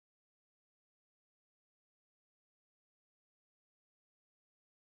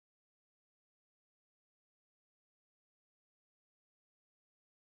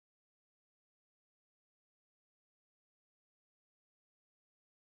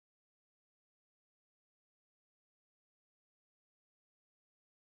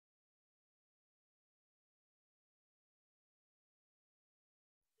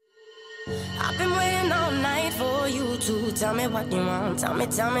I've been waiting all night for you to tell me what you want. Tell me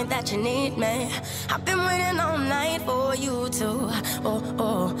that you need me. I've been waiting all night for you to,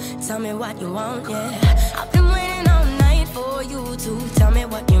 tell me what you want, yeah. I've been waiting all night for you to tell me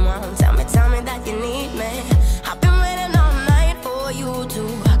what you want. Tell me that you need me. I've been waiting all night for you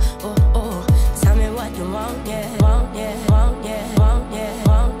to, tell me what you want, yeah. Want, yeah, want, yeah, want, yeah,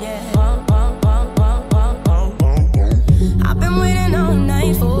 want, yeah, want, want, want, want, want, want, want. I've been waiting all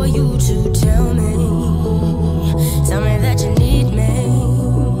night for you to tell me that you need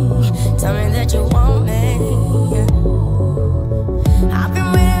me. Tell me that you want.